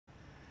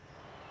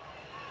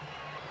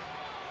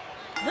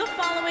The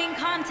following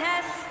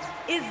contest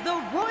is the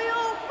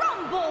Royal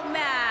Rumble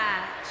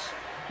match.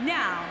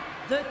 Now,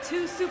 the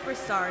two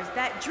superstars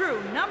that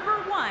drew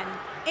number 1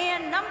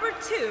 and number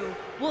 2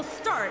 will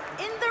start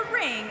in the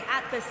ring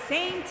at the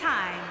same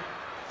time.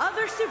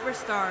 Other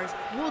superstars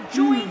will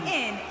join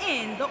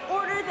in the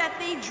order that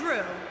they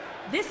drew.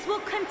 This will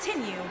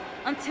continue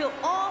until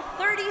all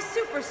 30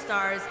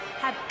 superstars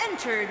have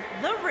entered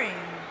the ring.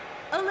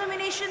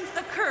 Eliminations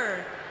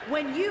occur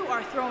when you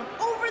are thrown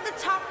over the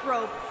top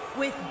rope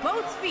with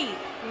both feet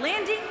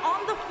landing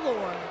on the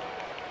floor.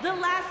 The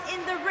last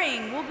in the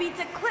ring will be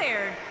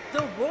declared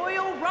the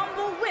Royal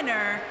Rumble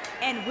winner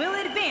and will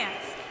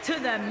advance to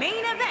the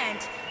main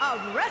event of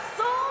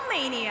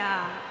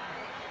WrestleMania.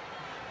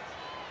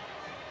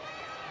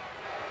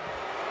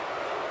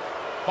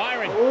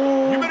 Byron,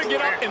 you better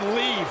get up and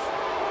leave.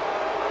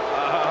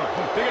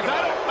 Because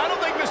I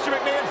don't think Mr.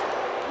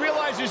 McMahon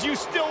realizes you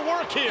still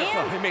work here.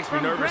 And it makes me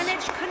nervous. from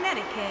Greenwich,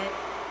 Connecticut,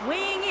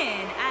 weighing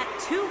in at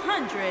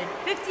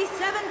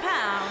 257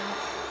 pounds,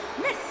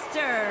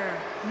 Mr.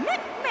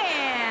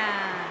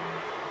 McMahon.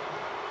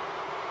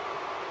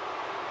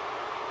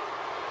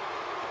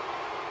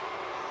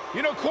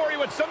 You know, Corey,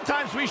 when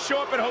sometimes we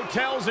show up at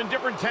hotels in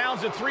different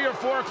towns at 3 or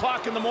 4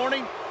 o'clock in the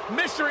morning,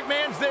 Mr.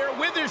 McMahon's there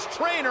with his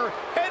trainer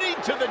heading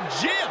to the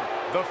gym.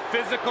 The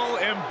physical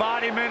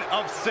embodiment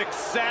of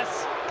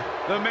success.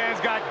 The man's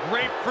got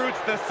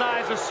grapefruits the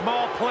size of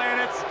small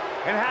planets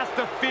and has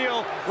to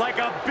feel like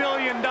 $1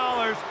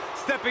 billion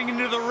stepping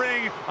into the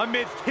ring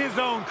amidst his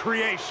own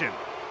creation.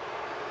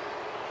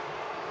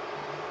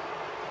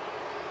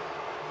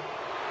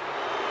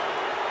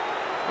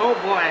 Oh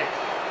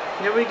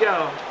boy, here we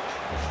go.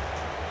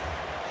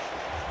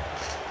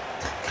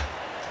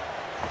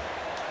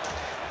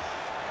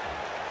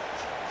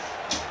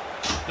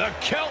 The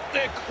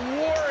Celtic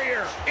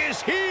Warrior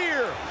is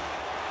here.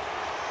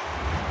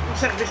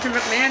 Looks like Mr.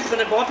 McMahon's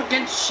gonna go up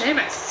against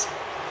Sheamus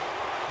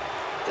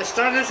to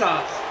start us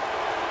off.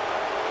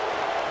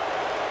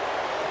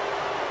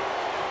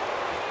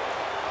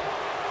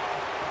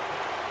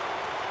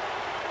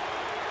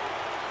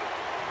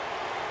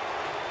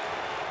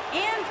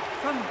 And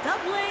from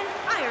Dublin,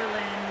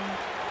 Ireland,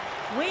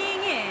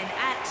 weighing in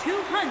at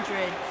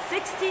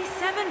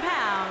 267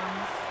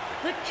 pounds,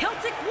 the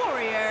Celtic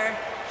Warrior,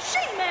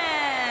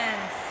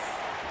 Sheamus.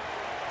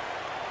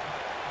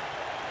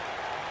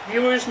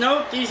 Viewers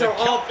note, these are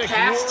all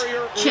past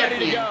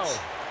champions.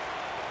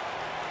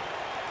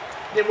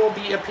 They will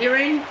be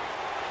appearing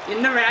in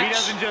the match. He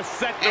doesn't just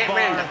set the bar,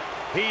 random.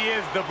 he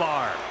is the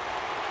bar.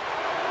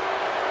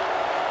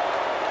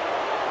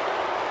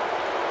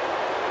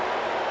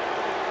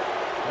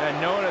 And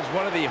known as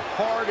one of the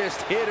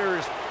hardest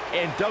hitters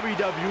in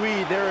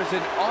WWE, there is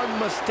an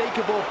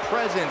unmistakable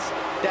presence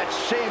that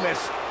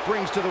Sheamus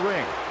brings to the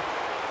ring.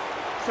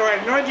 So I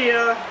have no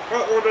idea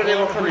what order they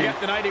will come in.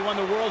 The night he won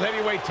the World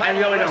Heavyweight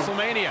title at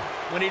WrestleMania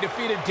when he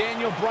defeated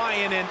Daniel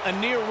Bryan in a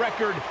near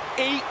record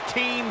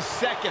 18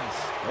 seconds.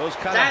 Those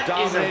kind of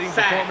dominating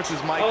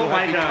performances, Michael,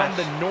 have become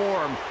the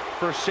norm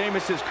for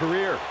Sheamus's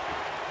career.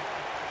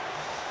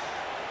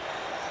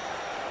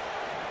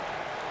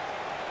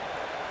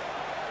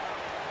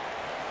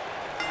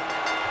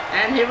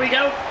 And here we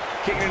go.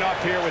 Kicking it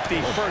off here with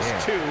the first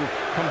two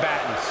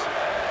combatants.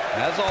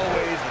 As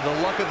always,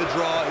 the luck of the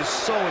draw is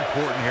so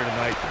important here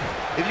tonight.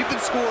 If you can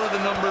score the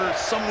number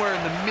somewhere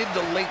in the mid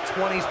to late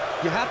 20s,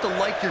 you have to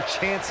like your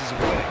chances of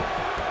winning.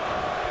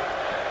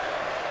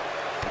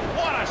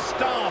 What a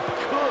stomp.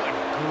 Good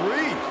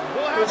grief.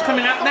 Who's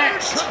coming up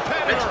next?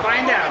 Let's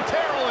find out.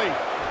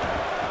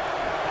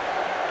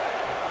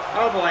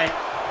 Oh boy.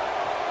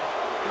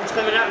 Who's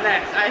coming up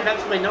next? I have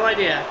absolutely no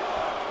idea.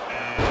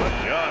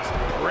 Just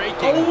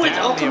breaking Oh, it's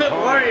down Ultimate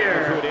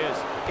Warrior. Look who it is.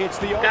 It's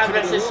the God Ultimate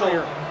rest his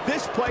Warrior. soul.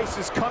 This place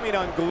is coming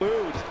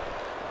unglued.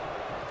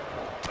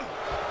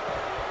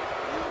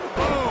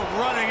 Boom,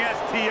 running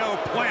STO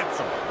plants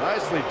him.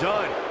 Nicely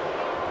done.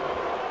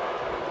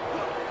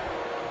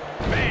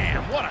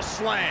 Bam, what a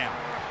slam.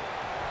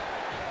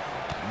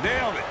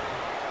 Nailed it.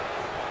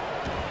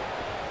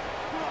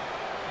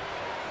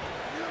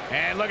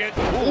 And look at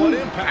what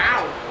impact.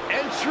 Ow.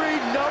 Entry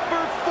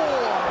number 4.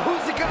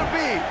 Who's it gonna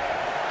be?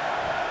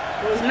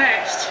 Who's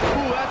next?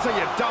 Ooh, that's how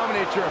you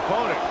dominate your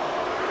opponent.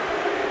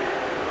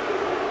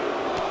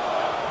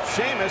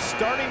 Sheamus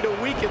starting to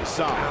weaken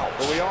some.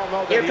 But we all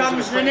know that Here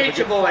comes the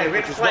Nature Boy,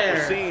 Ric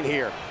Flair. Seeing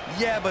here.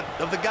 Yeah, but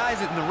of the guys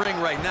in the ring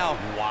right now,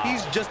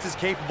 he's just as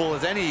capable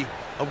as any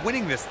of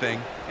winning this thing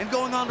and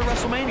going on to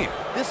WrestleMania.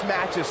 This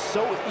match is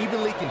so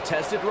evenly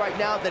contested right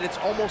now that it's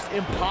almost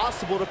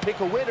impossible to pick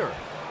a winner.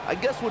 I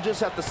guess we'll just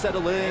have to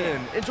settle in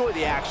and enjoy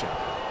the action.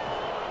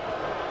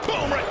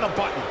 Boom, right in the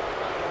button.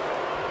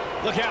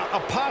 Look out, a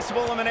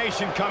possible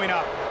elimination coming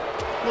up.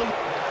 Boom,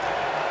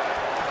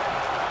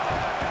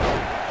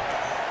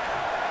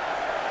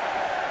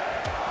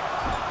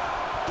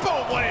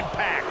 what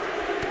impact.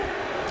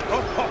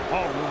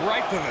 Oh,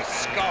 right to the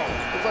skull.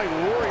 It's like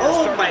Warrior.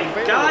 Oh my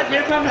God,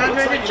 here comes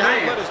Andre the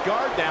Giant. Let his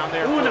guard down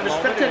there. Who would have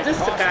expected this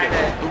to guy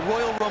there? The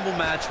Royal Rumble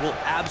match will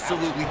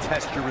absolutely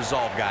test your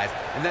resolve, guys,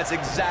 and that's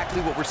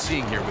exactly what we're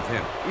seeing here with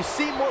him. You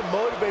seem more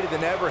motivated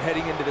than ever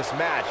heading into this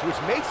match, which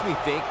makes me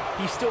think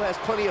he still has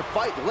plenty of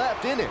fight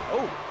left in him.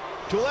 Oh,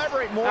 to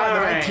elaborate more on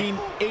the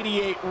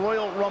 1988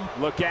 Royal Rumble.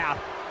 Look out.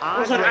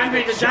 Also,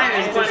 Andre the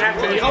Giant is going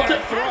after the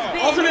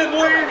Ultimate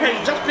Warrior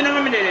has just been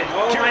eliminated.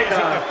 Oh my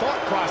God. The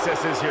thought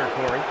process is here,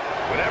 Corey.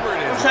 Whatever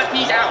it is. Looks like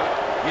he's out.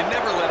 You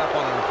never let up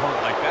on an opponent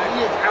like that.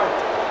 He is out.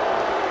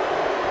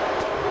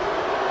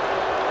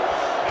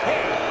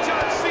 Hey,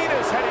 John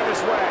Cena's heading this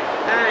way.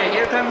 Alright,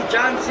 here comes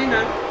John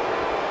Cena.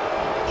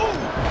 Ooh.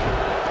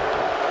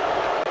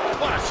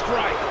 What a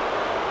strike.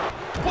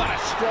 What a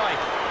strike.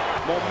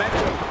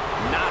 Momentum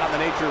not on the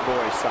Nature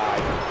Boy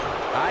side.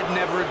 I'd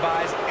never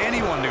advise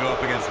anyone to go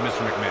up against Mr.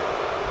 McMahon.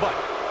 But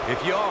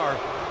if you are,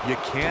 you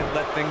can't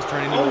let things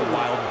turn into a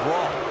wild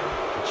brawl.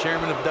 The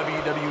chairman of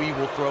WWE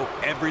will throw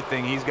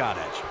everything he's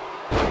got at you.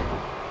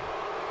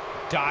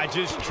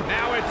 Dodges.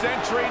 Now it's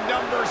entry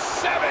number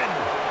 7.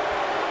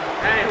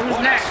 Alright, who's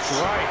next?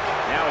 Strike.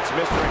 Now it's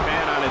Mr.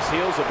 McMahon on his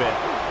heels a bit.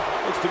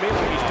 Looks to me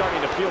like he's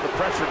starting to feel the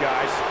pressure,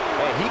 guys.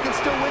 Hey, he can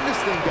still win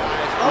this thing,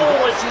 guys.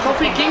 Oh, it's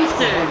Kofi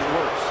Kingston.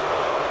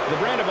 The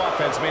brand of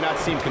offense may not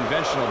seem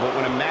conventional, but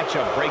when a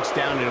matchup breaks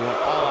down into an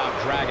all-out,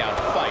 drag-out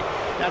fight,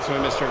 that's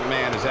when Mr.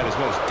 McMahon is at his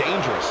most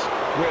dangerous.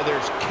 Where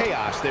there's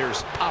chaos,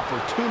 there's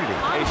opportunity.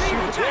 Andre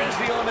the There's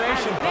the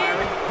elimination,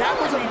 Byron. That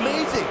was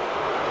amazing.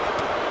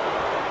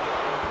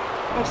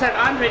 Looks like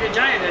Andre the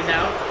Giant is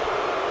out.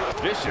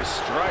 Vicious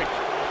strike.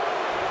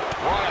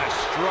 What a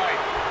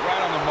strike.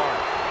 Right on the mark.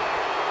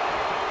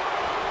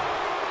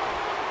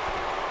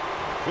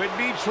 Could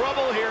be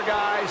trouble here,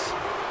 guys.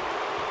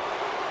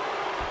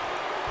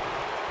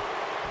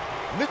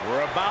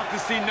 We're about to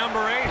see number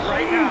 8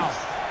 right now.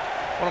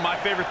 One of my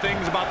favorite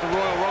things about the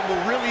Royal Rumble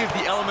really is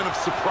the element of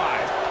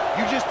surprise.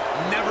 You just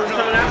never know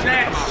who's going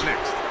to come out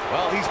next.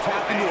 Well, he's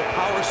tapped into a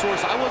power source.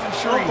 I wasn't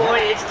sure. Oh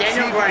boy, it's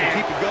Daniel Bryan.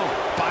 Keep it going.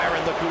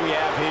 Byron, look who we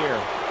have here.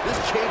 This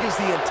changes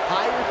the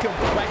entire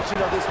complexion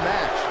of this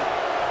match.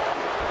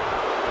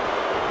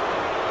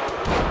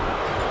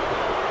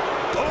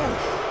 Oh!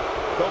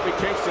 Kofi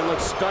Kingston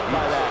looks stunned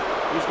by that.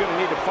 He's going to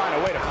need to find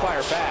a way to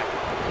fire back.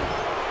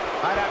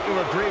 I'd have to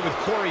agree with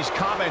Corey's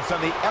comments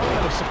on the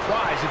element of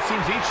surprise. It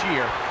seems each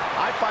year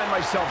I find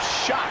myself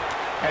shocked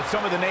at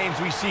some of the names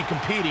we see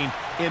competing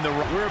in the...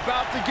 We're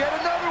about to get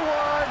another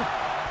one!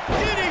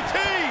 DDT!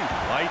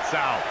 Lights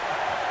out.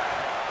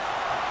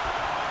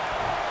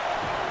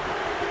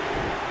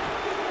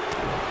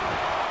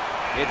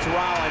 It's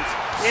Rollins.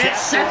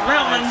 It's Seth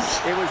Rollins.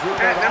 It was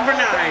at number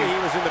 9. He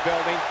was in the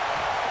building.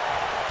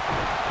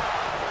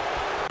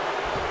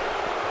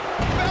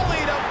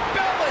 Belly to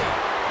belly!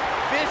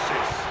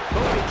 Vicious.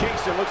 Kofi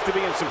Kingston looks to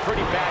be in some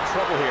pretty bad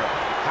trouble here.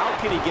 How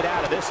can he get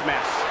out of this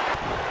mess?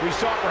 We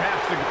saw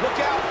perhaps the... Look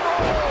out!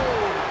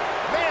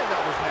 Oh! Man,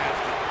 that was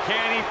nasty.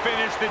 Can he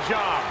finish the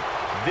job?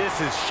 This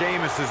is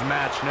Sheamus's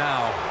match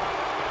now.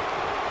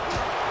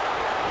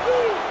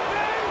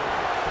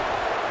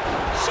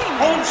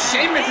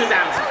 Sheamus is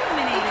out.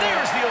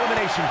 There's the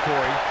elimination,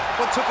 Corey.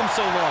 What took him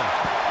so long?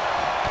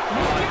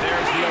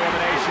 There's the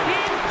elimination.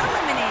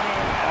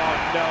 Oh,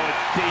 no,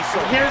 it's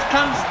Diesel. Here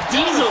comes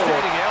Diesel,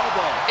 Devastating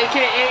elbow.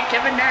 a.k.a.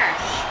 Kevin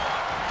Nash.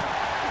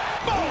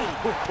 Boom!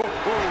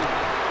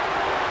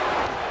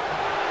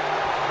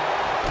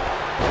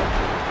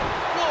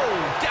 Whoa,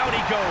 down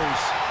he goes.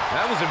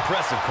 That was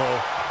impressive,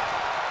 Cole.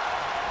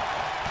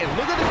 And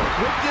look at the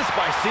quickness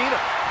by Cena.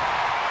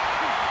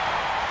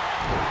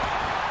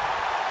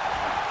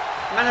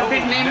 Not a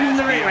big name in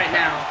the ring right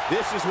now.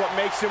 This is what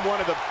makes him one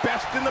of the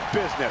best in the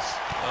business.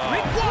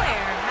 Ric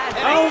Flair has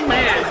Oh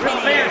man, Ric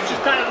Flair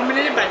just got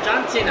eliminated by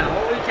John Cena.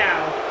 Holy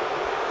cow.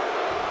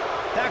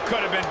 That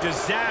could have been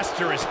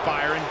disastrous,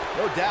 Byron.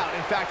 No doubt.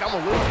 In fact, I'm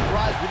a little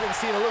surprised we didn't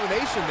see an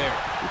elimination there.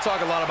 We talk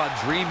a lot about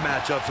dream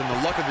matchups and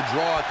the luck of the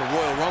draw at the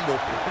Royal Rumble,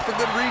 and for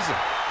good reason.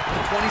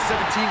 The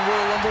 2017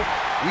 Royal Rumble,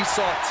 we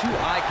saw 2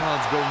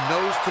 icons go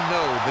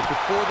nose-to-nose that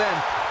before then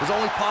was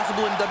only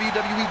possible in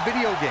WWE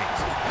video games.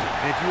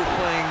 And if you were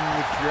playing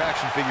with your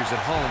action figures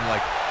at home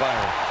like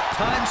Byron,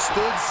 time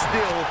stood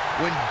still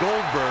when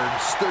Goldberg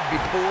stood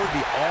before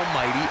the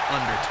almighty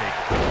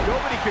Undertaker.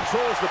 Nobody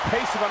controls the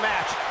pace of a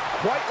match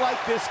quite like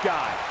this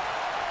guy.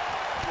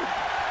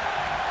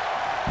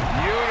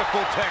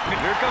 Beautiful technique.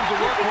 Here comes the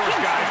workhorse,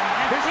 guys.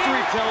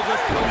 History tells us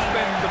they'll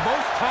spend the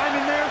most time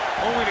in there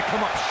only to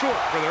come up short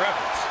for their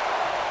efforts.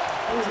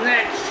 Who's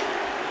next?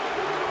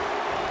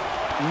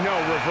 No,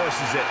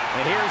 reverses it.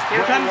 And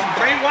Here comes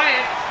Bray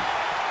Wyatt.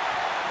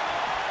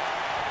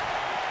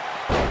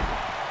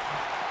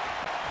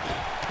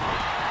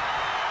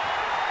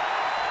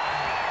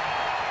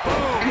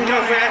 And he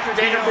goes right after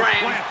Daniel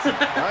Bryan.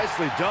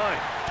 Nicely done.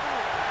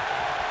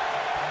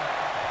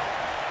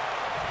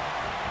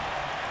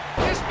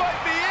 This might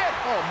be it.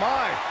 Oh,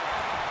 my.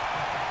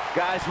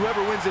 Guys,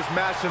 whoever wins this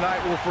match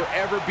tonight will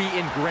forever be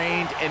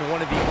ingrained in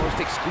one of the most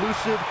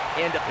exclusive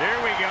and...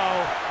 Here we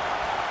go.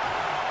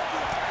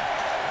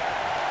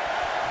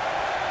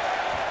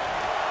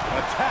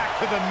 Attack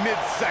to the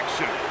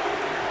midsection.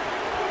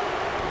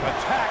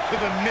 Attack to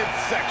the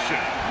midsection.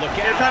 Look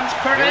Here out. comes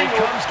Kurt Here he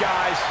Angle. comes,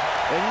 guys.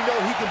 And you know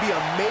he can be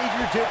a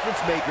major difference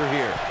maker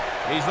here.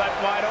 He's left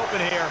wide open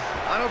here.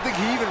 I don't think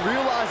he even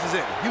realizes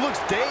it. He looks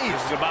dazed.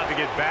 This is about to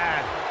get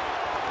bad.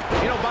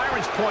 You know,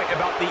 Byron's point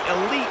about the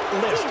elite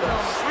list.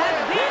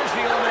 There's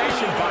the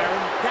elimination, Byron.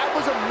 That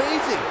was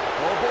amazing.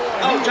 Oh,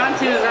 boy. Oh, John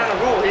Cena's on a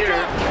roll here.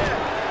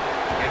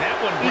 And that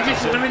one He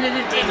just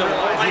eliminated Diesel.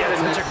 Oh my He had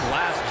goodness. such a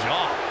glass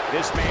jaw.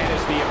 This man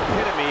is the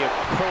epitome of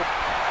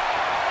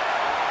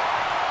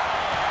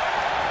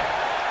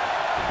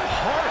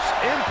Harsh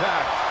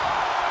impact.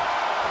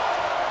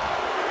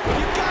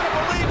 You gotta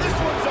believe this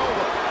one's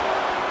over.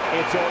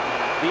 It's over.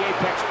 The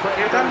Apex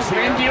Predator Here comes is here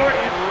Randy Orton.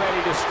 and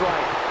ready to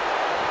strike.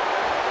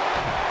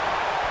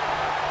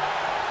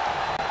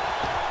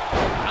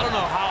 I don't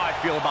know how I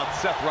feel about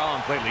Seth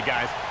Rollins lately,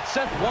 guys.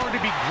 Seth wanted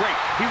to be great.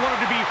 He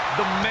wanted to be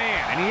the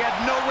man, and he had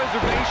no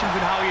reservations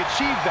in how he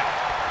achieved that.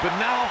 But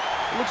now,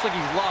 it looks like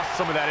he's lost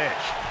some of that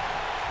edge.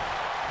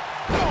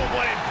 Oh,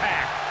 what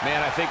impact.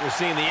 Man, I think we're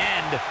seeing the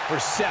end for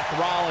Seth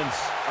Rollins.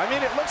 I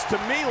mean, it looks to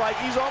me like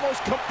he's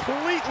almost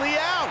completely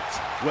out.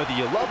 Whether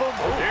you love him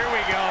or... Here we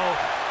go.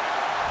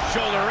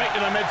 Shoulder right to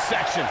the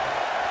midsection.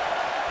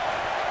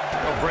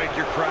 Don't break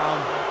your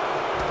crown.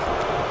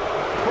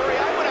 Corey,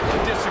 I would have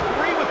to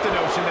disagree with the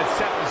notion that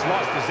Seth has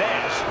lost his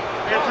edge.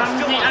 Here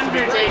Rollins comes still The wants to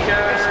be great.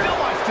 Undertaker. He still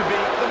wants to be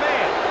the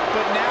man.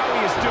 But now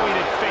he is doing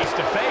it face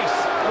to face.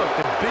 Look,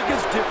 the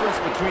biggest difference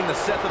between the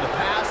Seth of the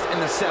past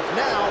and the Seth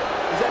now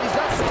is that he's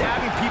not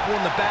stabbing people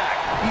in the back.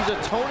 He's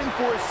atoning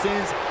for his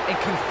sins and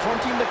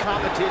confronting the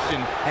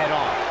competition head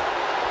on.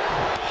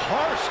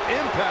 Harsh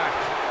impact.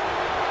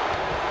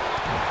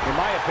 In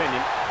my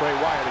opinion, Bray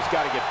Wyatt has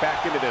got to get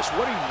back into this.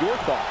 What are your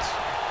thoughts?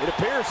 It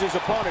appears his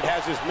opponent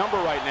has his number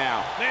right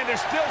now. Man,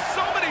 there's still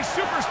so many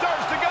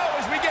superstars to go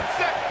as we get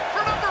set for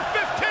number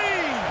 15.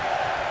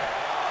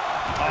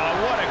 Oh,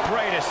 what a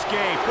great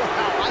escape.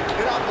 Wow, I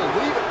cannot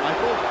believe it,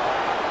 Michael.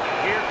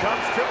 Here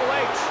comes Triple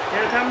H.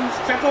 Here comes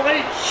Triple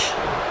H.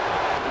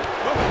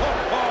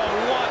 Oh,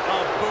 what a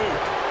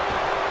boot.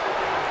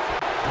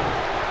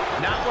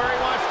 Not where he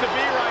wants to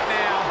be right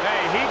now.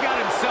 Hey, he got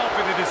himself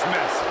into this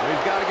mess.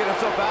 He's got to get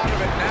himself out of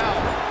it now.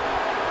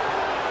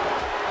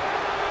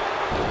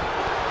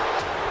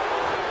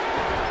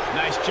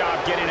 Nice job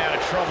getting out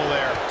of trouble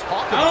there.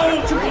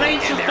 Oh, Triple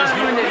H is not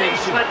eliminated.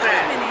 Like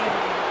that.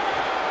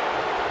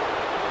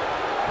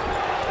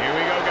 Here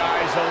we go,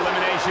 guys.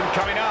 Elimination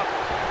coming up.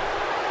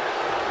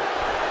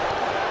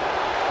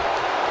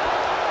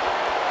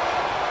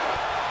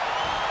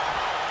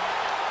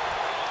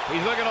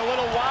 He's looking a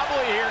little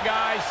wobbly here,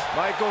 guys.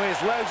 Michael, his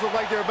legs look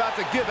like they're about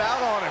to give out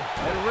on him.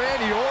 And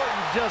Randy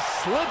Orton just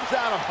slips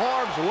out of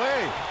harm's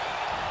way.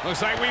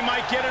 Looks like we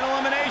might get an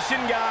elimination,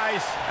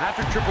 guys.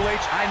 After Triple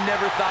H, I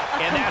never thought...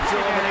 And that's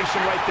your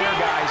elimination right there,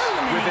 guys.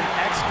 With an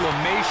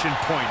exclamation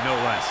point, no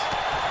less.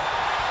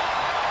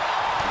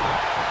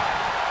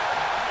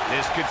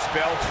 This could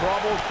spell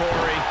trouble,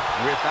 Corey.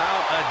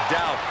 Without a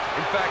doubt.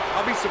 In fact,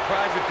 I'll be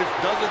surprised if this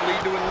doesn't lead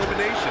to an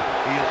elimination.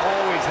 He's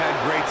always had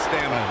great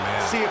stamina,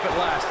 man. See if it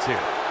lasts here.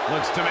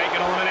 Looks to make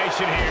an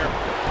elimination here.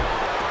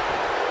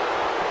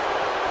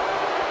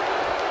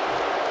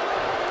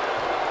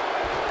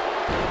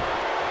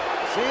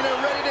 Cena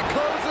ready to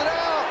close it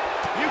out.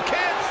 You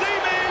can't see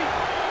me.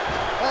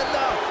 And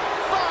the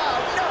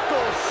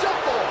five-knuckle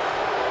shuffle.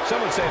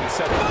 Someone say the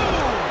seven.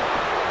 Boom!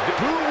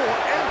 Who will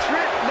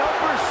entrant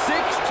number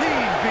 16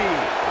 be?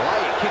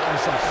 Wyatt kicking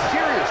some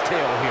serious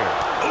tail here.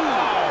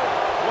 Ooh,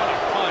 what a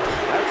punch.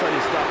 That's how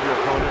you stop your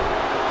opponent.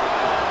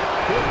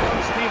 Here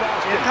comes Steve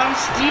Austin. Here comes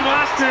Steve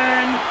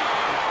Austin.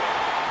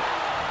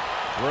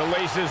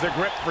 Releases the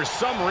grip for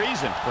some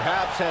reason.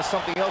 Perhaps has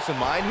something else in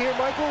mind here,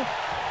 Michael?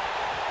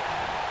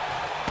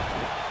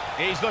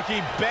 He's looking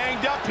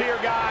banged up here,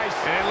 guys.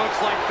 And it looks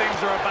like things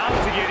are about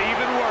to get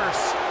even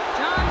worse.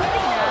 John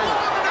Cena.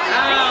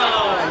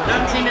 Oh,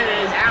 John Cena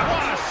is out.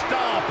 What a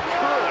stomp.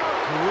 Good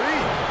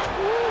grief.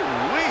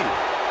 Woo-wee.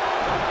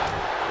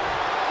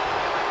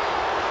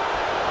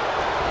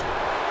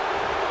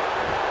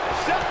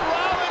 Seth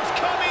Rollins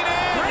coming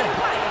in. Bray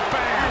Wyatt.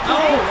 Bam.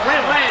 Oh,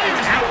 Bray Wyatt is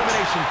There's the out.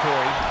 elimination,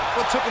 Corey.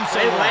 What took him so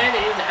Bray long? Wyatt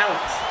is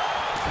out.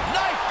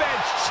 Knife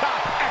edge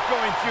chop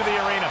echoing through the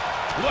arena.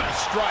 What a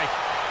strike.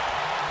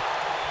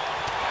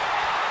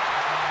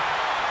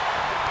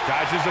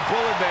 Dodges a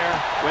bullet there.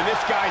 When this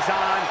guy's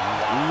on,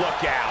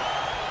 look out.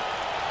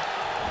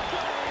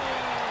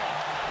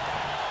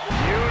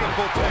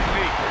 Beautiful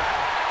technique.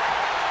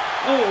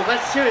 Oh,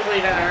 that's seriously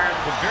gonna hurt.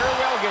 Could very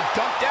well get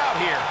dumped out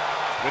here.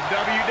 The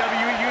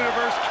WWE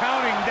Universe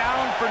counting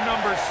down for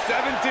number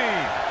 17.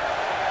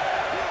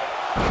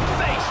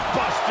 Face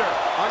buster.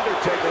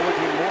 Undertaker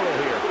looking mortal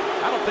here.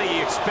 I don't think he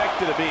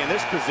expected to be in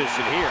this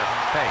position here.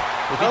 Hey,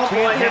 if he Oh,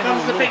 boy, can't here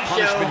handle comes a the little Big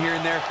punishment Show. here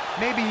and there,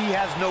 maybe he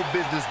has no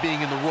business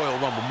being in the Royal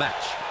Rumble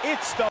match.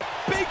 It's the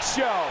Big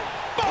Show.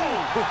 Boom.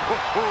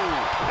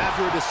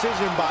 After a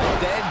decision by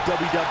then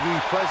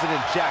WWE President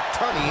Jack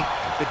Tunney,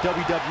 the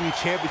WWE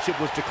Championship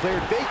was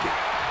declared vacant.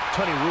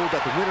 Tunney ruled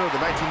that the winner of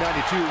the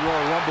 1992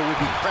 Royal Rumble would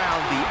be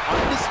crowned the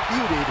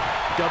undisputed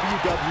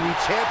WWE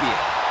Champion.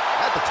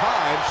 At the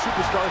time,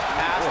 superstars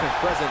past and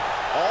present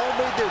all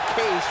made their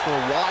case for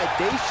why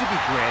they should be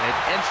granted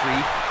entry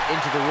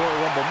into the Royal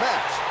Rumble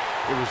match.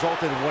 It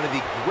resulted in one of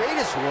the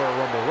greatest Royal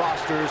Rumble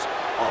rosters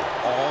of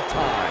all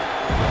time.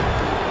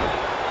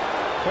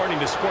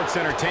 According to sports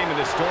entertainment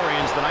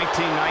historians, the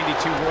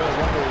 1992 Royal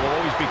Rumble will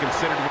always be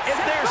considered if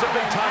there's a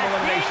big-time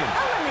elimination.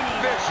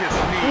 Vicious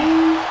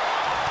knee.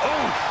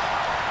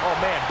 Oh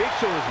man, Big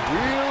Show is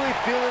really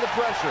feeling the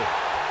pressure.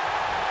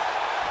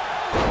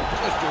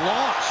 Just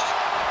launched.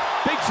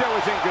 Big Show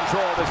is in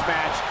control of this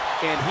match,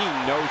 and he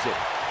knows it.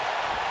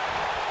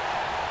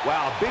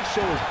 Wow, Big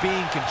Show is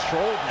being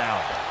controlled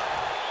now.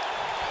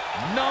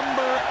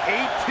 Number 18.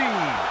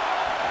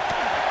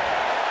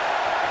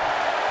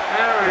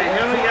 Alright,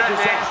 here we got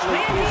next.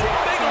 Big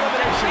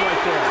elimination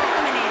right there.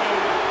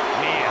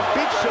 Man,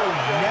 Big Show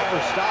never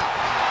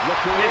stops. Look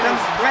who Here it comes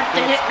is. Bret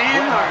the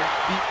Hitman Hart.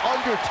 The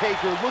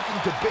Undertaker looking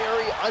to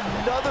bury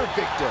another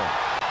victim.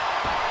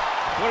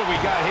 What do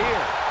we got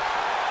here?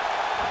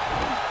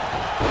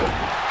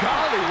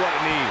 Golly, what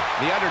a knee.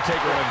 The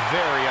Undertaker in a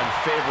very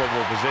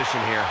unfavorable position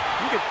here.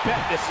 You could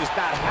bet this is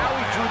not how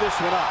he drew this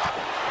one up.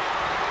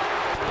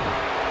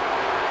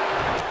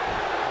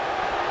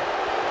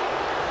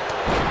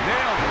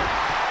 Nailed it.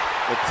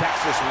 The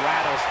Texas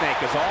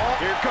Rattlesnake is all.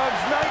 Here comes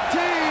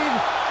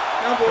 19.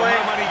 Oh For boy.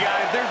 my money,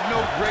 guys, there's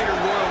no greater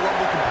Royal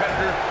Rumble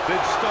competitor than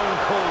Stone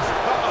Cold.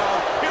 Uh-oh.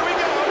 Here we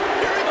go.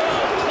 Here we go.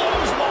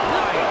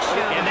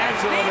 Clothesline. And that's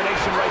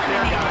elimination right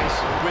there, guys.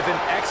 With an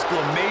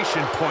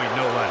exclamation point,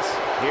 no less.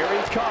 Here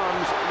he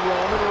comes,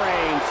 Roman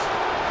Reigns.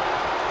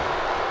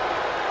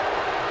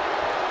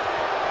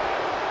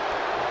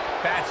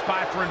 Bad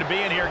spot for him to be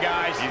in here,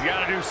 guys. He's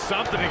got to do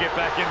something to get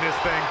back in this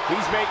thing.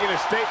 He's making a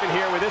statement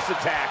here with this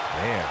attack.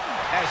 Man.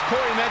 As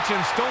Corey mentioned,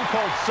 Stone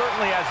Cold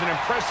certainly has an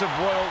impressive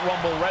Royal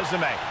Rumble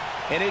resume.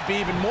 And it'd be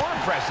even more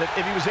impressive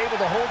if he was able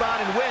to hold on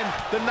and win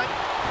the night.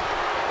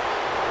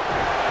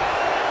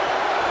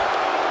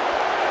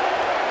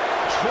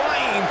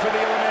 Trying for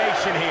the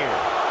elimination here.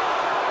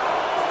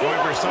 Going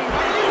for something.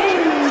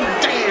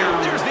 Damn.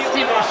 There's the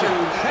Steve elimination.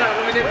 Austin. That's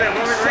what we did that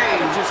Roman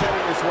Reigns. Just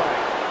heading this way.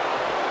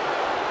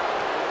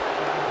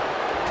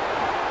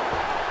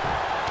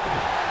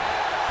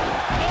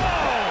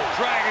 Oh!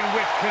 Dragon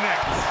Whip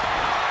connects.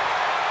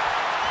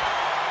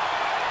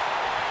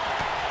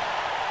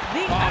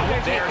 The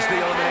there's the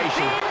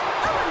elimination.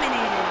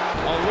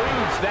 eliminated.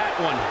 Eludes that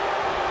one.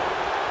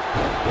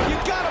 You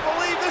gotta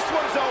believe this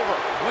one's over.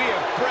 We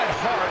have Bret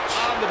Hart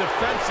on the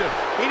defensive.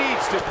 He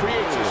needs to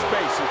create some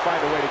space and find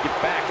a way to get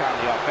back on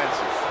the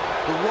offensive.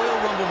 The Royal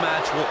Rumble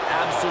match will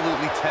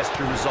absolutely test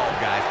your resolve,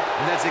 guys.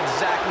 And that's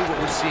exactly what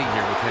we're seeing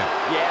here with him.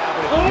 Yeah,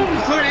 but Oh,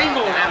 good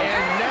angle now.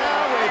 and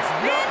now it's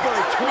number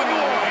 21.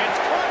 It's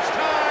crunch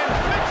time.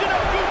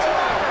 Michinoku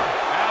driver.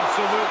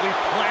 Absolutely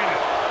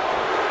planted.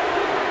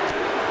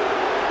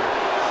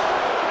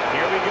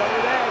 Here we go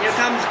with Edge. Here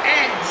comes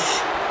Edge.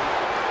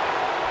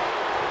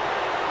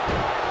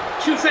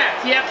 True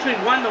fact, he actually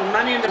won the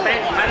Money in the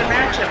Bank ladder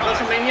match at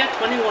WrestleMania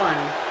 21.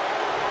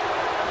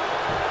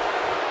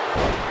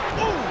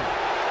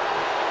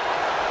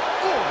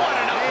 What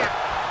an upper.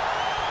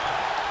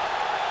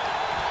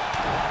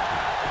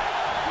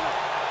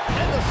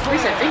 At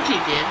least I think he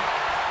did.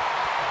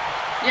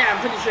 Yeah, I'm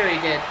pretty sure he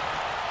did.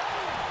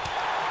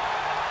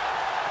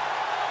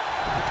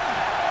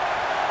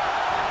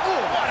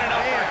 What an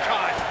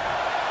uppercut.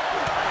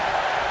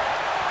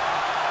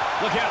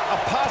 Look out, a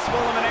possible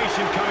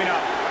elimination coming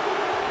up.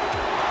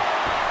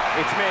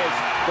 It's Miz.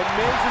 The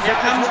Miz is Here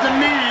on his comes way. the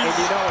Miz. And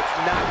you know it's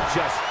not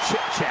just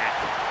chit-chat.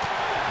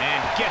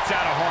 And gets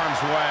out of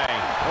harm's way.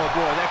 Oh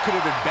boy, that could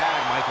have been bad,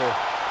 Michael.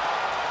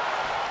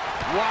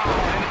 Wow,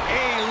 an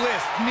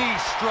A-list knee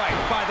strike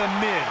by the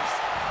Miz.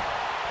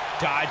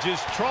 Dodges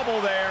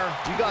trouble there.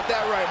 You got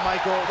that right,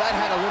 Michael. That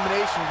had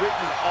elimination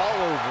written all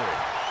over it.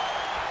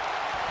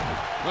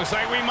 Looks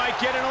like we might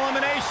get an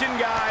elimination,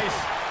 guys.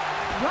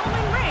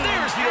 Roman Reigns.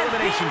 There's the has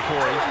elimination, been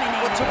Corey.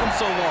 eliminated. What took him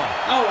so long?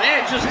 Oh,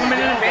 Edge just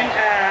eliminated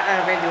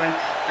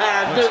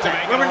Looks to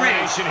make an Roman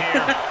Reigns. elimination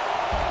here.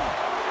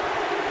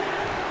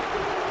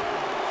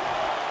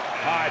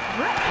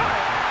 Bret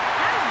Hart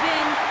has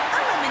been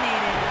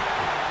eliminated.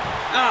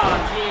 Oh,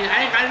 gee,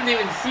 I didn't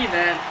even see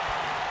that.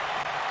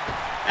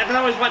 I can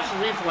always watch the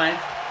replay.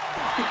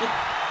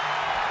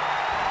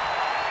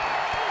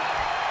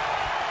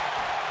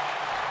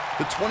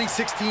 The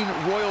 2016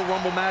 Royal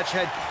Rumble match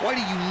had quite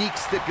a unique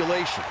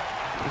stipulation.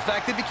 In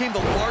fact, it became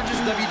the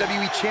largest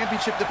WWE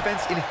Championship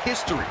defense in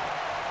history.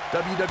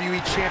 WWE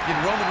Champion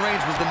Roman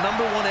Reigns was the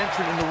 #1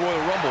 entrant in the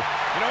Royal Rumble.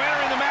 You know,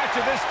 entering the match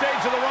at this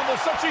stage of the Rumble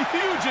is such a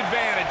huge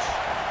advantage.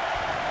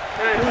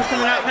 Alright, who's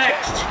coming out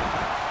next?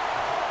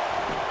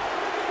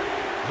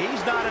 He's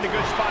not in a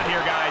good spot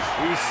here, guys.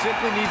 He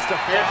simply needs to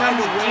Here find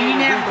comes a way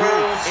Dean to regroup.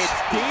 Ambrose. It's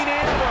Dean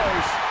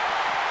Ambrose.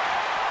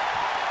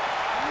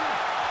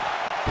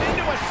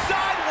 Into a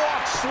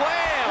sidewalk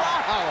slam.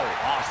 Wow.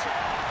 Awesome.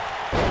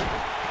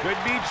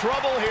 Could be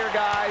trouble here,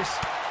 guys.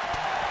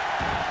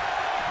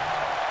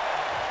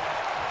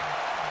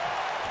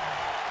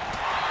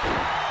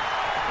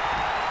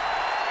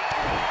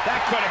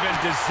 could have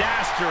been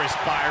disastrous,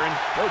 Byron.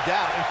 No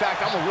doubt. In fact,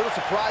 I'm a little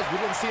surprised we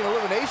didn't see an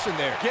elimination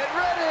there. Get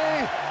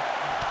ready!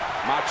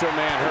 Macho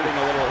Man hurting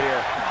a little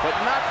here, but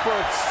not for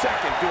a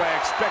second do I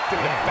expect him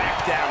to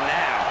back down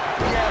now.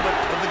 Yeah, but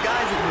of the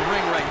guys in the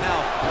ring right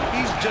now,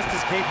 he's just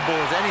as capable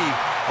as any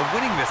of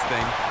winning this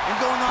thing and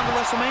going on to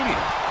WrestleMania.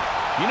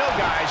 You know,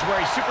 guys, where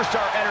a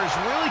superstar enters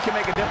really can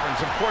make a difference.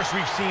 Of course,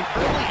 we've seen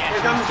early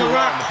entrants do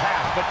well in the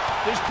past, but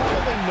there's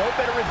probably no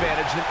better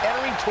advantage than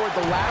entering toward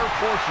the latter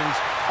portions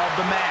of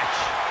the match.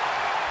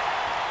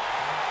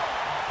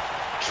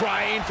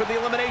 Trying for the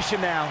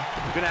elimination now.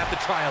 You're going to have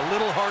to try a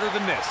little harder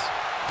than this.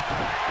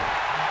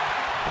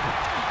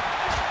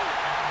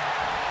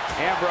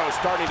 Ambrose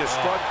starting to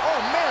struggle.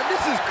 Oh, man,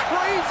 this is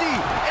crazy!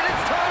 And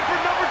it's time for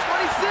number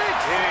 26!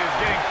 It is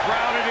getting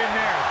crowded in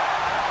there.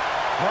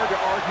 Hard to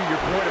argue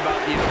your point about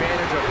the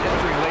advantage of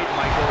entering late,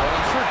 Michael. And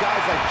I'm sure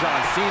guys like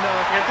John Cena,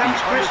 Here comes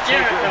Chris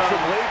Jericho, and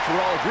Triple H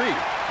would all agree.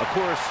 Of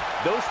course,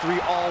 those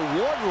three all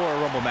won Royal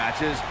Rumble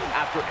matches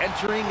after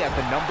entering at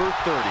the number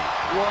 30.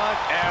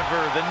 Whatever.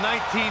 The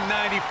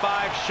 1995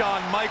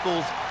 Shawn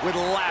Michaels would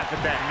laugh at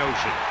that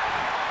notion.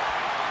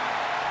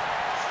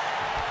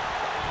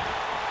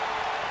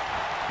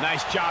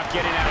 Nice job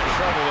getting out of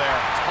trouble there.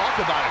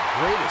 Talk about a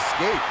great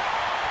escape.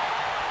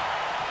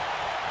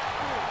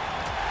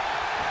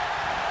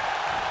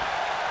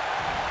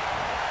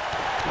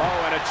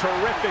 Oh, and a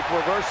terrific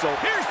reversal.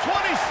 Here's 27!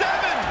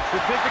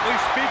 Statistically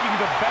speaking,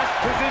 the best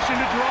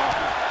position to draw.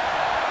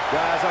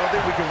 Guys, I don't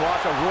think we can watch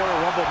a Royal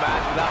Rumble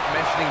match without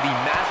mentioning the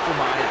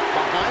mastermind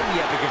behind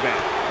the epic event.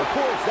 Of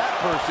course, that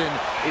person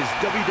is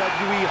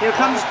WWE Here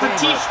comes Hall of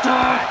Famer Batista.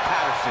 Pat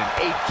Patterson,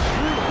 a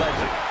true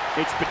legend.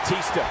 It's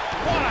Batista.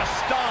 What a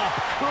stomp!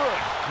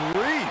 Good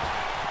grief.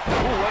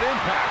 Ooh, what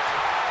impact.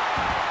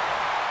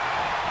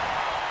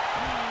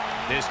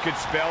 This could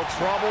spell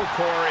trouble,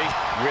 Corey.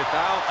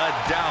 Without a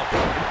doubt.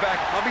 In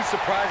fact, I'll be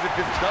surprised if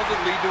this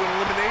doesn't lead to an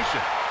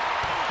elimination.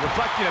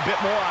 Reflecting a bit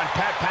more on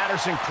Pat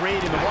Patterson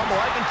creating the Rumble,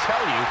 I can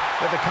tell you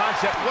that the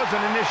concept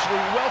wasn't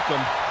initially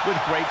welcomed with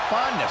great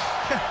fondness.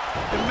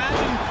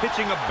 Imagine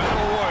pitching a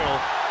battle royal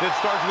that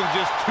starts with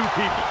just 2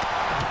 people.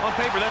 On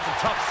paper, that's a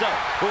tough sell.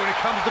 But when it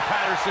comes to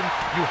Patterson,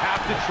 you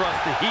have to trust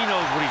that he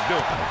knows what he's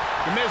doing.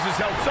 The Miz has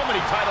held so many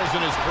titles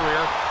in his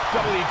career.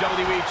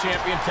 WWE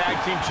Champion, Tag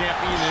Team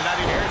Champion,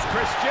 United Here's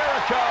Chris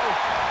Jericho.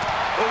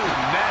 Oh,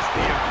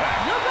 nasty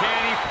impact.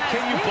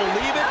 Can you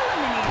believe it?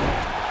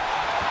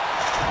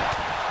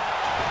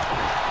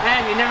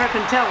 Man, you never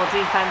can tell with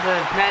these kinds of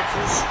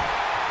matches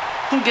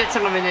who gets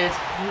eliminated.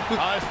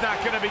 Oh, it's not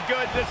going to be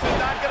good. This is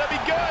not going to be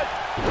good.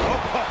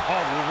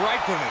 Oh, right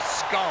to the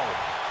skull.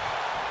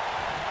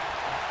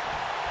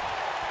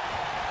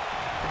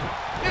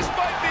 This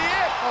might be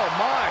it. Oh,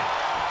 my.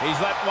 He's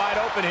left wide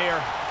open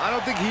here. I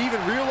don't think he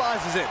even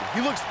realizes it.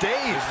 He looks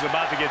dazed. This is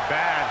about to get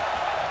bad.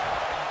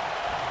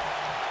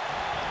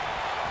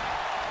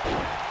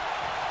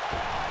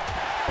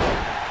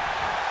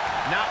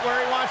 Not where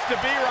he wants to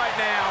be right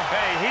now.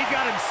 Hey, he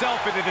got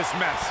himself into this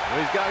mess. Well,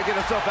 he's got to get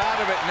himself out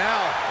of it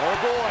now. Oh,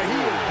 boy.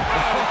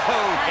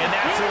 And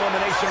that's the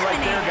elimination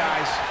right there,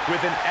 guys,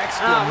 with an Oh,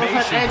 exclamation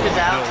looks like Edge is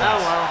out. point, no Oh,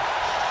 less. well.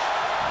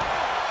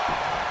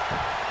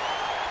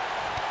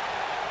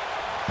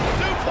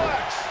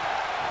 Suplex.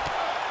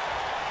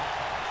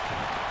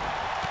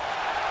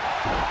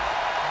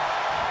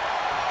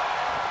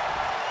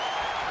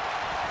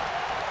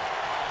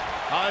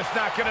 Oh, it's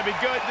not going to be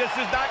good. This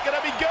is not going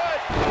to be good.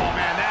 Oh,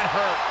 man, that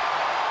hurt.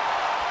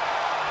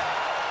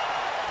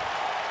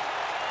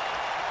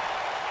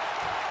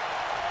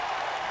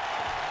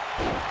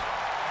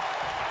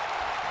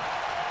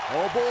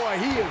 Oh, boy,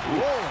 he is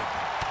rolling.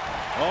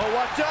 Oh,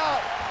 watch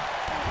out.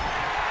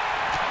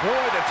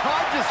 Boy, the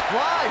time just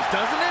flies,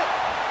 doesn't it?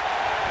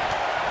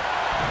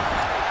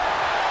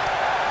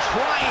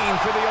 Trying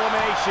for the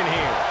elimination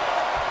here.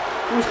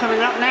 Who's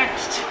coming up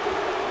next?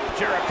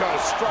 Jericho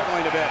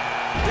struggling a bit.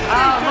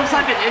 Oh, looks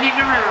like an Eddie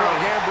Guerrero.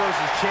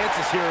 Ambrose's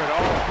chances here at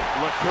all.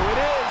 Look who it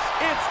is.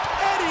 It's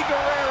Eddie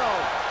Guerrero.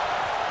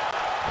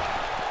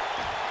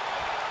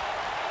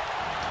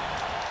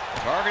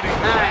 Targeting.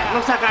 Alright,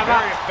 looks like I'm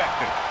up. Very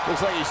effective.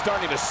 Looks like he's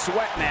starting to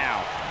sweat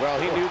now. Well,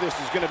 he knew this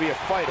was going to be a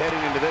fight heading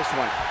into this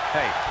one.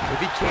 Hey,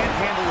 if he can't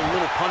handle a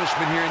little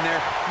punishment here and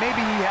there,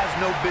 maybe he has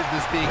no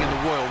business being in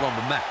the Royal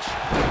Rumble match.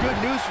 The good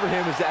news for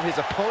him is that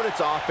his opponent's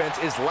offense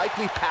is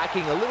likely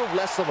packing a little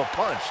less of a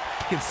punch,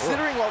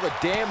 considering all the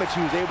damage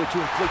he was able to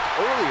inflict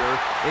earlier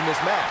in this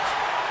match.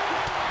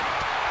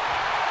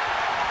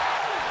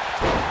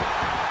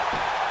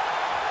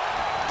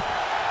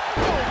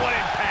 Oh, what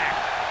impact.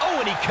 Oh,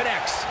 and he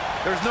connects.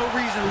 There's no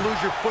reason to lose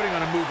your footing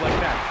on a move like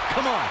that.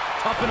 Come on,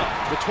 toughen up.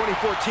 The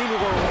 2014 Royal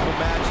Rumble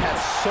match had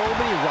so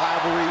many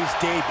rivalries,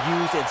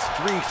 debuts, and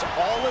streaks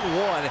all in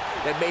one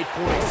that made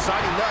for an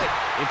exciting night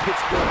in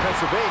Pittsburgh,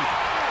 Pennsylvania.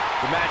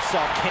 The match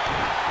saw Bray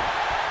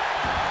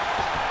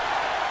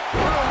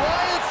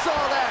Wyatt saw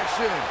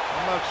action.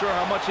 I'm not sure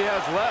how much he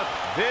has left.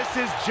 This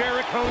is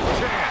Jericho's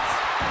chance.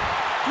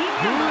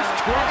 Who's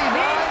 29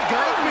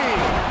 gonna be?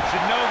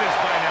 Should know this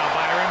by now,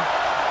 Byron.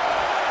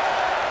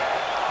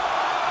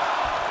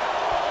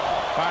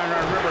 Byron,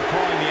 I remember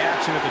calling the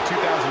action at the 2014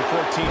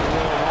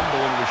 Royal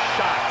Rumble and was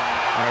shocked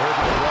when I heard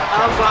my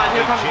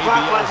broadcast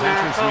JBL's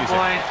entrance music.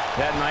 Boy.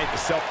 That night,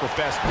 the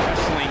self-professed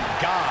wrestling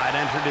god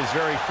entered his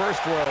very first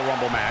Royal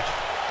Rumble match.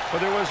 But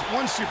there was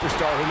one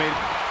superstar who made...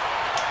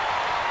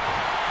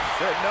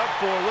 Setting up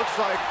for, looks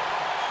like,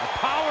 a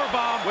power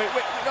bomb. Wait,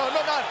 no,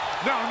 not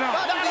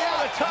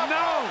the top.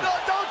 No,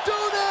 don't do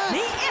this.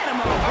 The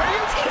Animal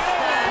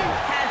Batista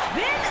has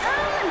been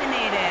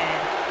eliminated.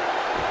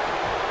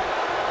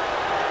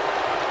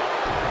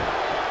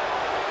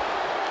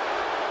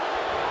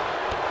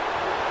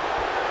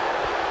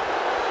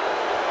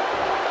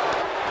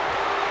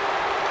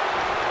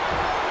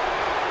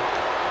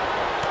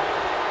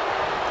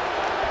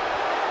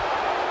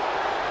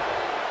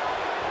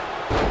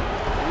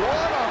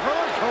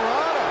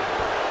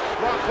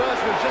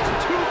 Was just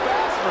too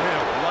fast for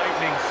him.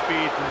 Lightning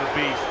speed from the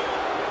Beast.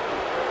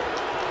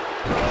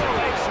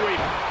 Leg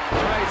sweep.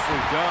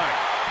 Nicely done.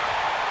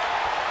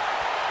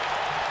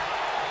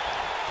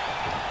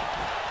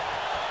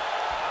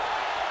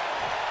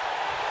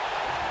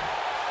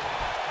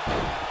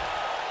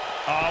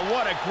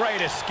 What a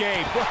great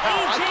escape.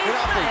 Wow,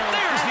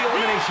 There's the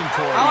elimination,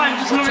 Corey. Oh, I'm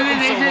just moving in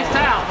AJ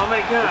Styles. Oh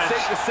my gosh. It's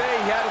safe to say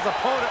he had his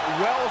opponent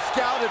well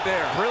scouted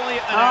there.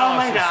 Brilliant analysis, Oh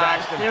my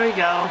gosh. Saxton. Here we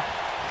go.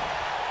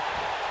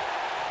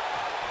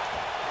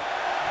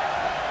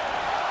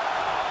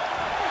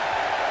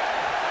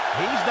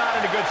 He's not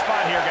in a good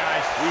spot here,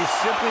 guys. He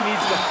simply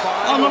needs to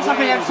find Oh, looks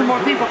like we a way have to some more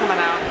regroup. people coming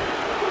out.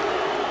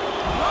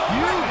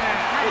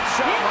 It's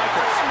Shawn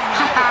Michaels.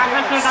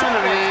 Let's go down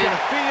to me.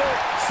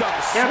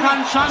 Here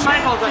comes Shawn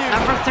Michaels at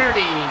number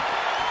 30.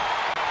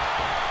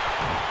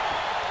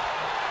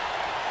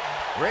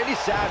 Randy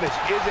Savage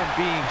isn't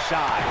being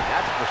shy,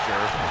 that's for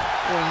sure.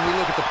 When we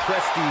look at the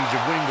prestige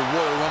of winning the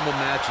Royal Rumble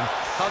match and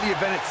how the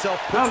event itself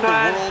puts the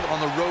world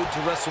on the road to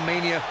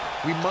WrestleMania,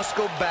 we must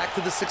go back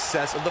to the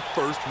success of the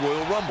first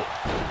Royal Rumble.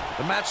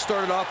 The match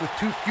started off with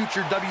two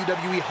future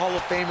WWE Hall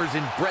of Famers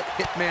in Bret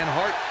Hitman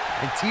Hart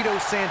and Tito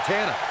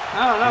Santana.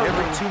 And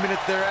every 2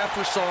 minutes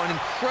thereafter saw an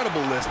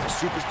incredible list of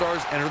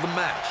superstars enter the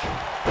match.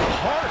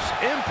 Harsh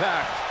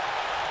impact.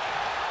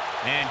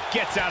 And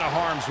gets out of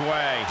harm's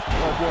way.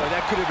 Oh boy,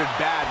 that could have been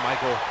bad,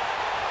 Michael.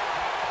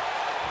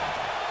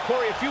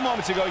 Corey, a few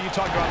moments ago, you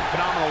talked about the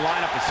phenomenal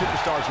lineup of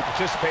superstars who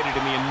participated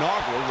in the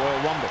inaugural Royal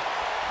Rumble.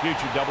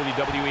 Future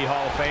WWE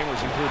Hall of Famers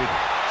included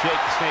Jake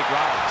the Snake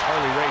Roberts,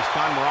 Harley Race,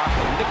 Don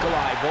Morocco,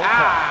 Nikolai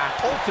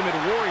Volkov, Ultimate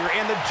Warrior,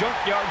 and the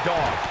Junkyard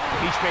Dog.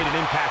 Each made an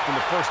impact in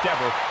the first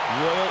ever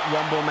Royal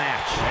Rumble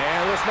match.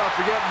 And let's not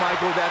forget,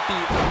 Michael, that the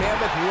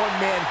Mammoth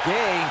One-Man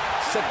Gang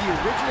set the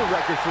original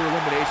record for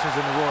eliminations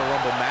in the Royal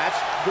Rumble match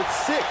with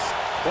 6.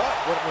 But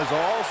when it was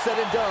all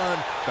said and done,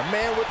 the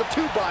man with the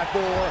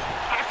 2x4,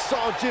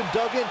 Hacksaw Jim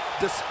Duggan,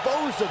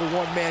 disposed of the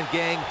One-Man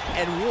Gang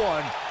and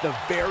won the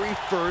very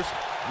first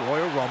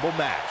Royal Rumble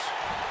match.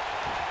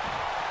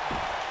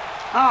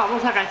 Oh,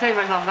 looks like I saved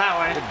myself that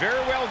way. Could very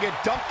well get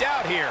dumped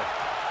out here.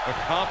 A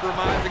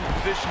compromising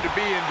position to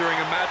be in during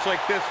a match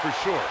like this, for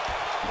sure.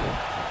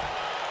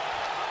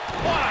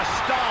 What a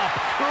stomp.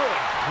 Good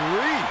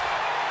grief.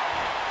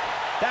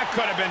 That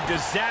could have been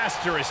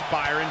disastrous,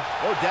 Byron.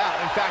 No doubt.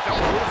 In fact, I'm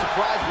a little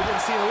surprised we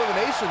didn't see an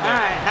elimination there.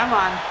 All right, come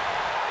on.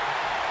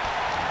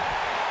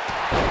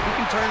 He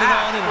can turn it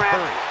on in a crap.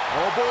 hurry.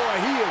 Oh boy,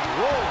 he is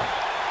rolling.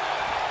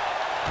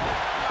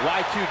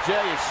 Y2J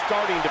is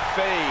starting to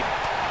fade.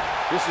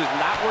 This is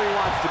not where he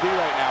wants to be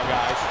right now,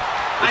 guys.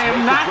 I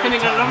am not going to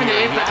get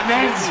eliminated, but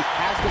Miz.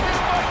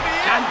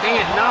 God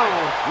dang it, no.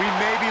 We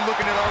may be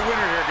looking at our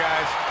winner here,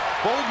 guys.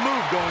 Bold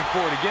move going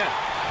forward again.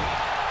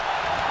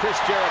 Chris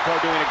Jericho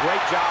doing a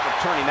great job of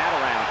turning that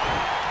around.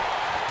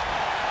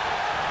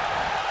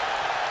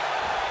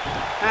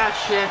 Ah,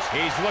 shit.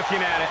 He's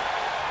looking at it.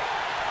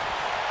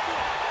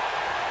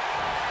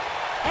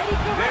 Eddie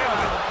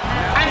Guerrero.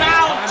 I'm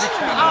out.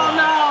 Oh,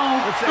 no.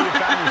 Let's say you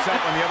found yourself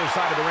on the other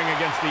side of the ring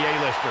against the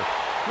A-lister.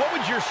 What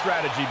would your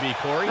strategy be,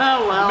 Corey?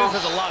 Oh, well. Miz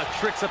has a lot of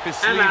tricks up his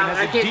sleeve I'm out. and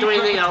I has a can't deep do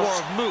anything repertoire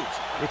else. of moves.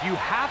 If you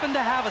happen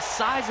to have a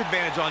size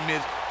advantage on Miz,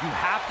 you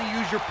have to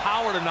use your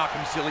power to knock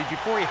him silly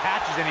before he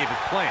hatches any of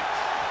his plans.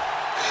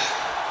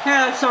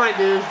 Yeah, that's all I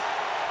do.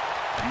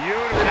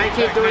 Beautiful But I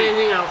can't do technique.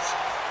 anything else.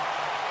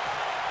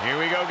 Here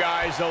we go,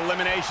 guys.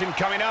 Elimination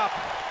coming up.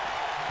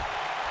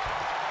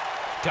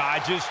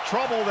 Dodges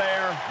trouble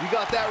there. You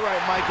got that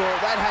right, Michael.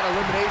 That had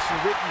elimination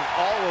written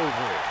all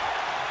over it.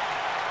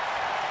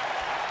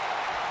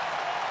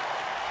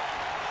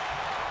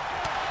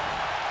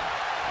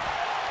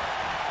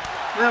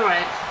 All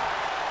right.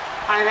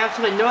 I have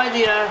absolutely no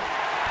idea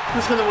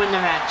who's going to win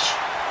the match.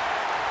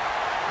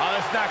 Oh,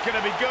 that's not going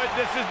to be good.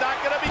 This is not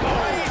going to be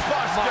great,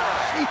 Buster.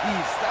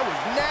 Jeez, that was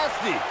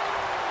nasty.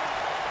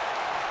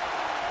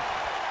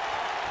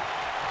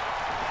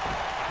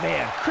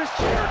 Man, Chris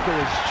Jericho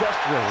is just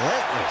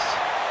relentless.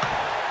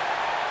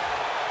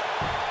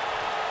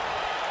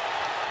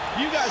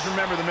 You guys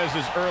remember The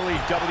Miz's early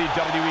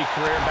WWE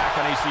career back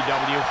on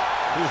ECW?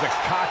 He was a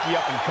cocky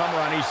up-and-comer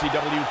on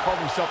ECW,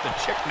 called himself the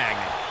Chick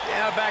Magnet.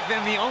 Yeah, back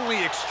then the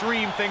only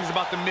extreme things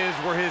about The Miz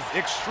were his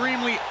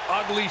extremely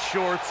ugly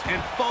shorts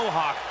and faux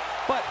hawk.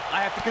 But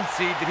I have to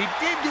concede that he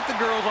did get the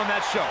girls on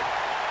that show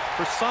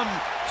for some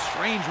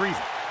strange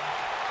reason.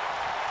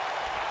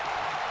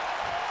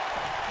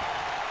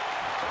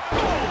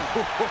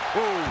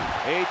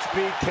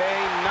 HBK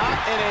not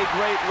in a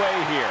great way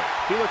here.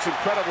 He looks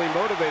incredibly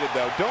motivated,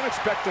 though. Don't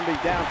expect him to be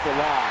down for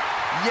long.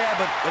 Yeah,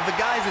 but of the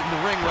guys in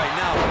the ring right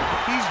now,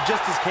 he's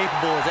just as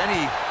capable as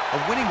any of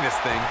winning this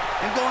thing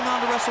and going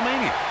on to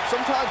WrestleMania.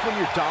 Sometimes when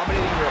you're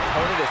dominating your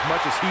opponent as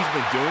much as he's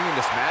been doing in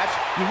this match,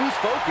 you lose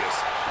focus.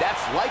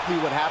 That's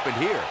likely what happened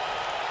here.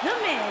 The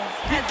Miz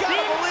has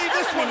been believe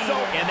this one's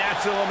eliminated. over. And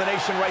that's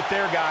elimination right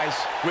there, guys.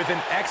 With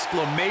an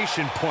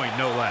exclamation point,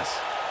 no less.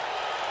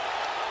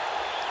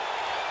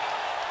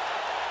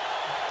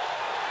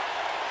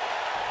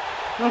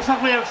 Looks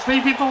like we have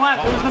 3 people left.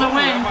 Who's gonna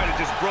win? That might have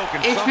just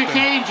broken something.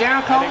 HBK,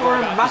 Jericho,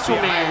 or Muscle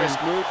Man?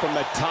 Move from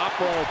the top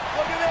rope.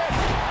 Look at this.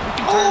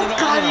 Oh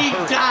God, he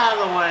got out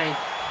of the way.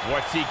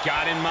 What's he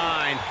got in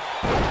mind?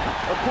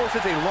 Of course,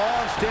 it's a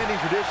long-standing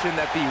tradition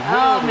that the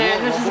Oh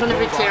man, this is gonna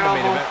be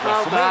terrible.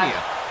 Oh God.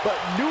 But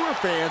newer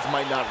fans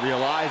might not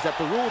realize that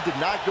the rule did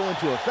not go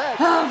into effect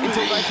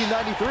until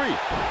 1993.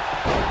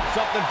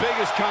 Something big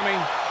is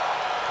coming.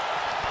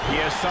 He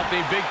has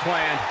something big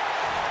planned.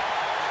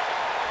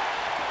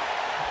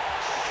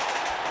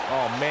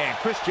 Oh man,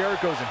 Chris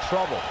Jericho's in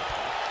trouble.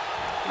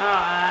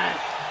 Alright.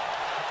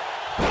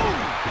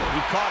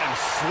 He caught him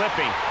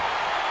slipping.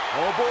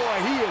 Oh boy,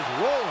 he is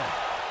rolling.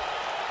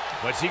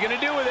 What's he gonna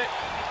do with it?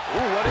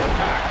 Ooh, what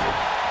impact.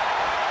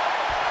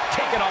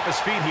 Taking off his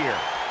feet here.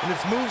 And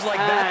it's moves like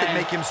that that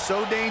make him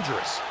so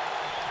dangerous.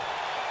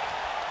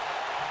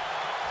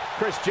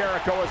 Chris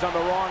Jericho is on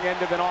the wrong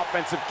end of an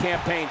offensive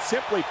campaign.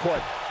 Simply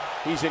put,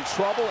 he's in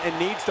trouble and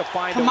needs to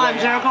find a way Come on,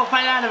 Jericho, out.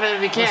 fight out of it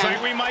if you can. Looks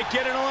like we might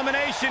get an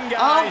elimination,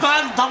 guys. Oh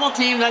God, double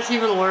team, that's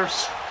even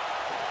worse.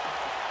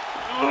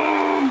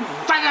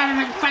 Fight out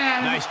of it, fight out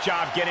of it. Nice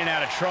job getting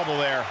out of trouble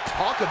there.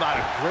 Talk about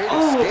a great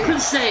Oh, escape.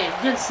 good save,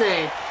 good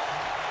save.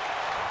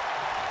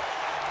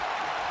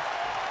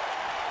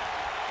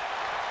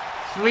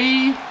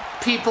 3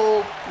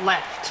 people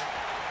left.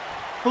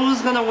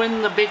 Who's gonna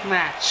win the big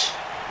match?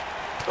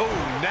 Oh,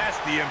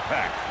 nasty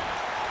impact.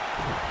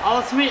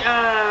 All 3,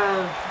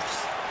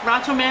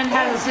 Macho Man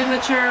has a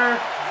signature.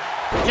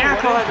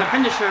 Jericho has a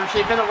finisher, so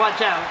you better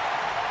watch out.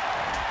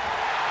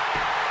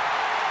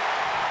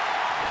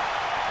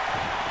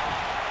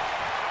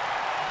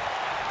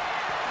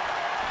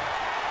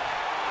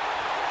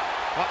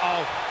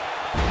 Uh-oh.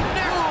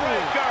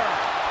 Neckbreaker.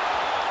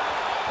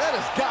 That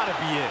has got to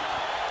be it.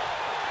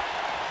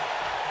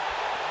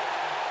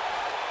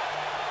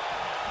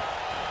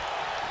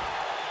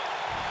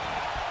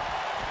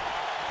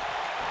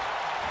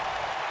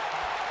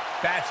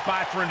 Bad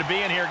spot for him to be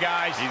in here,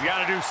 guys. He's got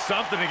to do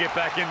something to get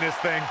back in this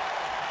thing.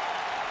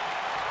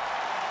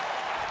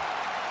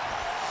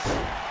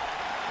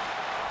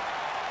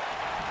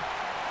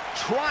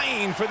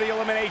 Trying for the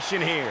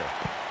elimination here.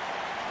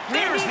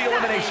 There's the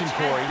elimination,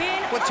 Corey.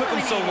 What took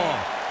him so long?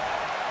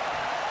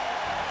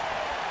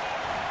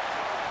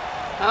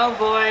 Oh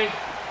boy.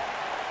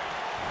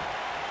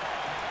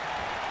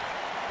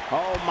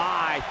 Oh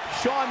my.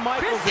 Shawn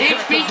Michaels.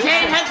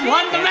 HBK has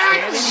won the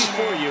match.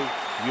 For you,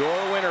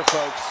 your winner,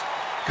 folks.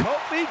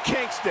 Kofi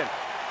Kingston.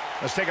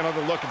 Let's take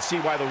another look and see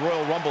why the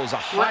Royal Rumble is a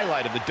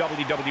highlight of the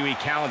WWE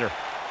calendar.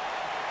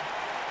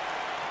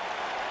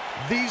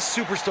 These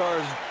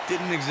superstars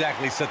didn't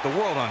exactly set the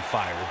world on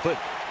fire, but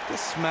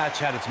this match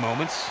had its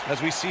moments,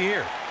 as we see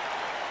here.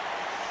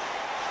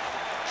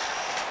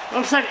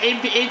 Looks like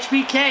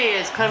HBK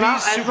has come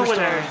out as the winner. These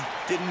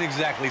superstars didn't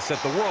exactly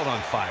set the world on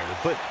fire,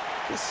 but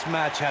this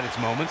match had its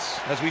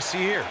moments, as we see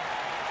here.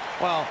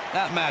 Well,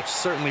 that match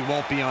certainly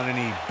won't be on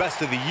any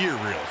best of the year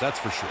reels, that's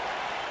for sure.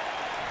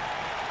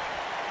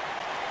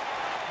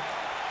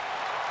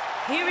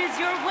 Here is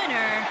your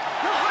winner,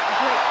 the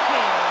Heartbreak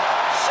Kid,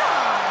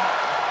 Shawn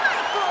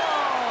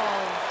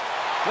Michaels.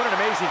 What an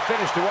amazing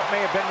finish to what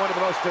may have been one of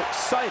the most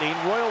exciting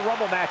Royal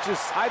Rumble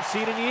matches I've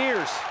seen in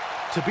years.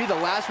 To be the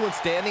last one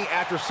standing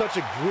after such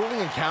a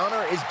grueling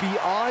encounter is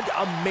beyond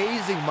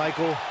amazing,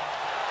 Michael.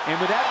 And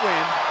with that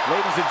win,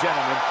 ladies and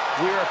gentlemen,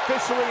 we are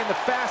officially in the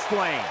fast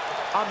lane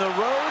on the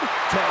road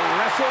to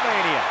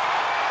WrestleMania.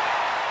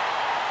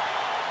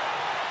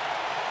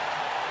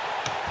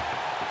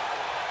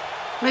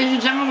 Ladies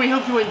and gentlemen, we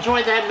hope you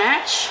enjoyed that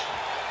match.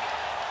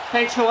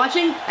 Thanks for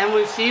watching, and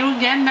we'll see you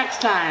again next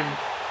time.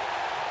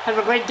 Have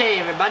a great day,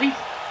 everybody.